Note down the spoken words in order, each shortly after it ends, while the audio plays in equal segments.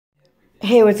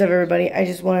Hey, what's up, everybody? I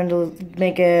just wanted to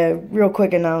make a real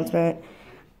quick announcement.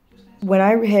 When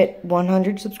I hit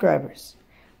 100 subscribers,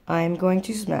 I'm going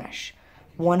to smash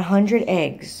 100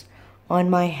 eggs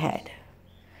on my head.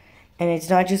 And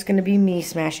it's not just going to be me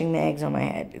smashing the eggs on my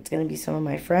head, it's going to be some of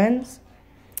my friends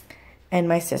and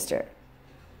my sister.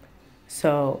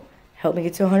 So, help me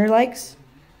get to 100 likes.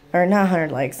 Or not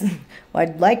 100 likes. Well,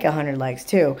 I'd like 100 likes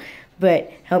too.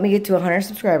 But help me get to 100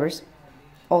 subscribers.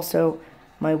 Also,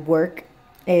 my work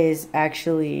is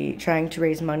actually trying to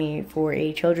raise money for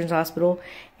a children's hospital,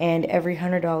 and every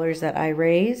 $100 that I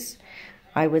raise,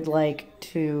 I would like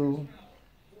to,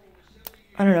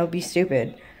 I don't know, be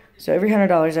stupid. So every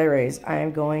 $100 I raise, I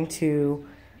am going to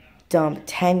dump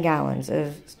 10 gallons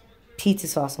of pizza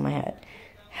sauce on my head.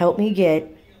 Help me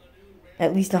get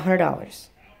at least $100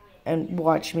 and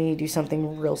watch me do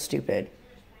something real stupid.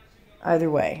 Either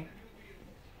way,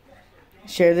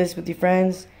 share this with your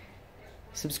friends,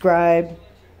 subscribe,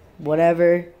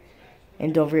 whatever,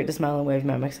 and don't forget to smile and wave.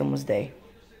 Matt Max almost day.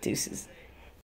 Deuces.